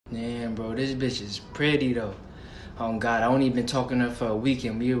girlfriend, bro. This bitch is pretty though. Oh God, I only been talking to her for a week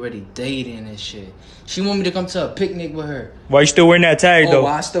and we already dating and shit. She want me to come to a picnic with her. Why you still wearing that tag though? Oh,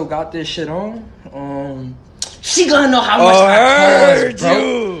 I still got this shit on. She gonna know how much I cost,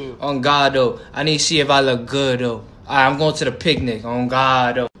 bro. On God though, I need to see if I look good though. Alright, I'm going to the picnic. On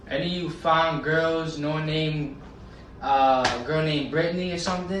God though. Any of you fine girls know a girl named Brittany or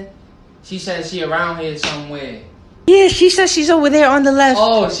something? She said she around here somewhere. Yeah, she says she's over there on the left.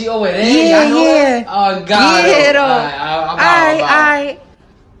 Oh, she over there? Yeah, yeah. Oh, God. Yeah, though. Alright.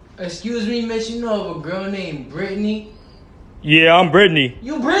 Excuse me, miss, you know of a girl named Brittany? Yeah, I'm Brittany.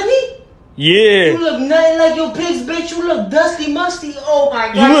 You Brittany? Yeah. You look nothing like your pigs, bitch. You look dusty, musty. Oh,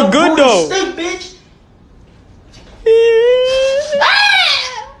 my God. You look good, though. Stink, bitch.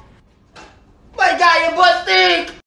 My God, your butt stink.